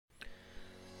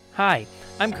Hi,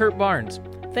 I'm Kurt Barnes.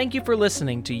 Thank you for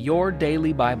listening to Your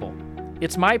Daily Bible.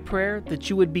 It's my prayer that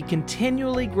you would be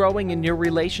continually growing in your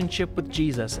relationship with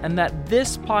Jesus and that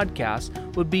this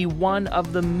podcast would be one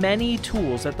of the many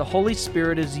tools that the Holy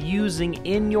Spirit is using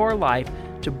in your life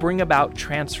to bring about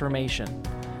transformation.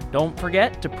 Don't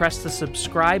forget to press the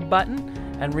subscribe button,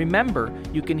 and remember,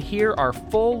 you can hear our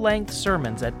full-length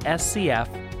sermons at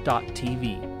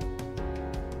scf.tv.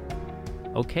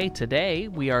 Okay, today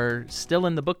we are still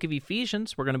in the book of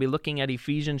Ephesians. We're going to be looking at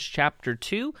Ephesians chapter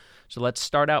 2. So let's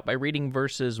start out by reading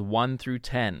verses 1 through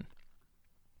 10.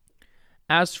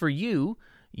 As for you,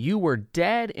 you were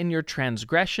dead in your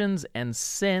transgressions and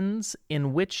sins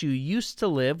in which you used to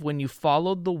live when you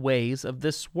followed the ways of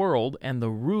this world and the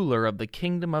ruler of the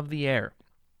kingdom of the air,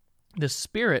 the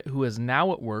spirit who is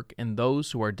now at work in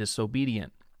those who are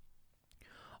disobedient.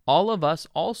 All of us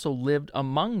also lived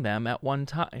among them at one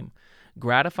time,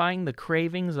 gratifying the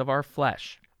cravings of our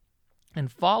flesh,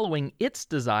 and following its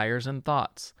desires and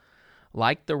thoughts.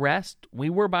 Like the rest, we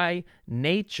were by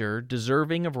nature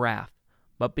deserving of wrath.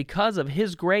 But because of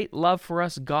His great love for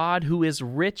us, God, who is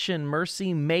rich in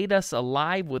mercy, made us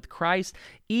alive with Christ,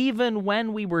 even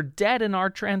when we were dead in our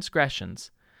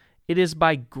transgressions. It is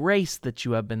by grace that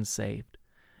you have been saved.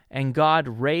 And God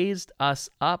raised us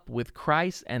up with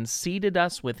Christ and seated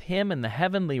us with Him in the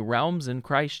heavenly realms in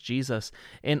Christ Jesus,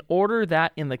 in order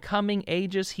that in the coming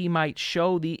ages He might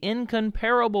show the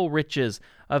incomparable riches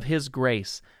of His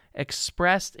grace,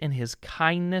 expressed in His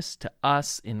kindness to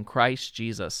us in Christ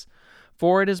Jesus.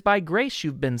 For it is by grace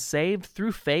you've been saved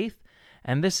through faith,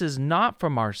 and this is not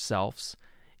from ourselves.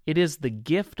 It is the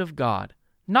gift of God,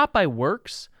 not by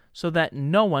works, so that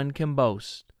no one can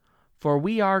boast. For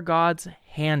we are God's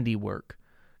handiwork,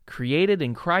 created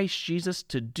in Christ Jesus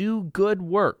to do good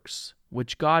works,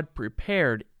 which God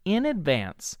prepared in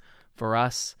advance for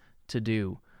us to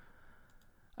do.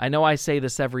 I know I say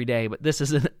this every day, but this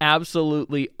is an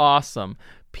absolutely awesome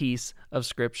piece of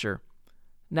Scripture.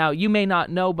 Now, you may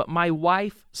not know, but my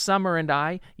wife, Summer, and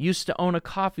I used to own a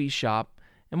coffee shop,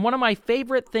 and one of my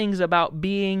favorite things about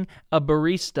being a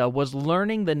barista was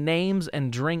learning the names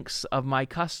and drinks of my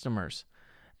customers.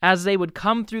 As they would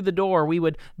come through the door, we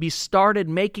would be started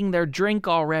making their drink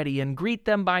already and greet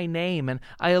them by name. And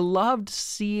I loved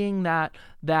seeing that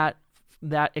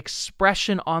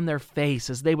expression on their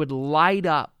face as they would light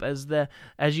up,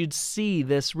 as you'd see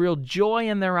this real joy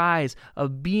in their eyes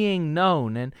of being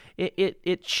known. And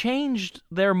it changed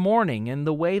their morning and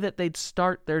the way that they'd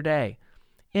start their day.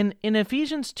 In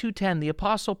Ephesians 2:10, the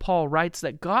Apostle Paul writes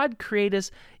that God created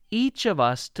each of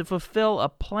us to fulfill a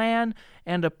plan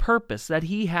and a purpose that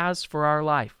He has for our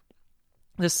life.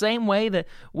 The same way that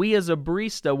we as a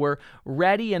barista were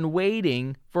ready and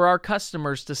waiting for our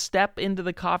customers to step into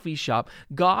the coffee shop,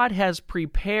 God has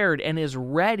prepared and is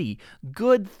ready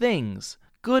good things,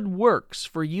 good works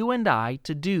for you and I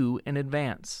to do in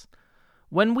advance.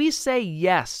 When we say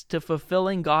yes to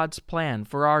fulfilling God's plan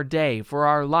for our day, for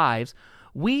our lives,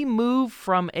 we move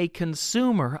from a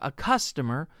consumer, a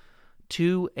customer,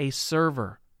 to a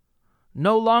server.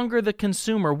 No longer the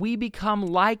consumer, we become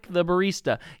like the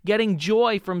barista, getting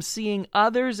joy from seeing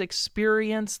others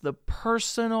experience the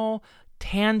personal,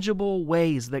 tangible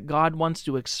ways that God wants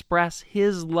to express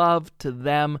His love to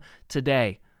them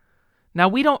today. Now,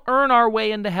 we don't earn our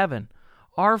way into heaven.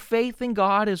 Our faith in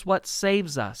God is what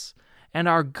saves us, and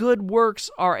our good works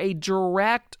are a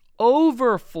direct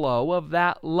overflow of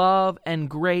that love and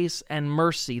grace and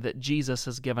mercy that Jesus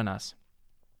has given us.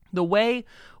 The way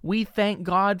we thank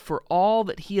God for all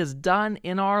that He has done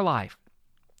in our life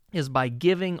is by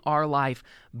giving our life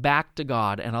back to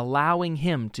God and allowing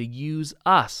Him to use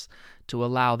us to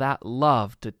allow that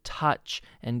love to touch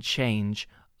and change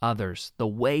others, the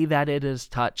way that it has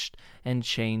touched and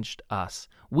changed us.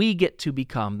 We get to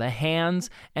become the hands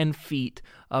and feet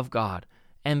of God,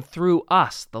 and through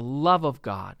us, the love of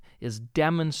God is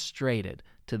demonstrated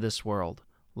to this world.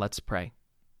 Let's pray.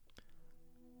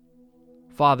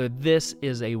 Father, this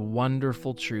is a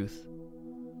wonderful truth,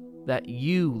 that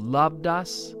you loved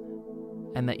us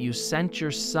and that you sent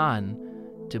your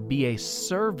Son to be a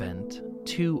servant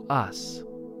to us.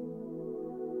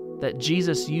 That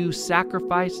Jesus, you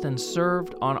sacrificed and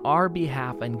served on our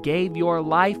behalf and gave your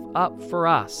life up for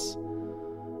us.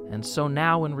 And so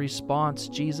now in response,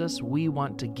 Jesus, we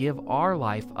want to give our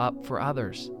life up for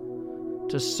others,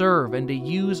 to serve and to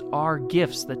use our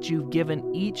gifts that you've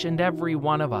given each and every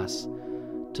one of us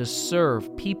to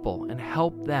serve people and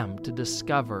help them to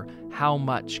discover how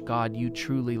much, God, you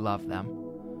truly love them.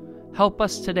 Help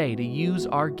us today to use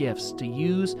our gifts, to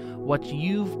use what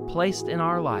you've placed in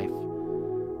our life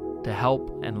to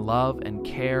help and love and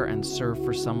care and serve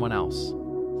for someone else.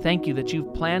 Thank you that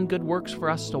you've planned good works for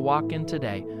us to walk in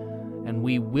today, and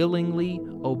we willingly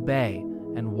obey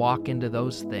and walk into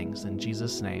those things. In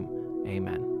Jesus' name,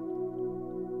 amen.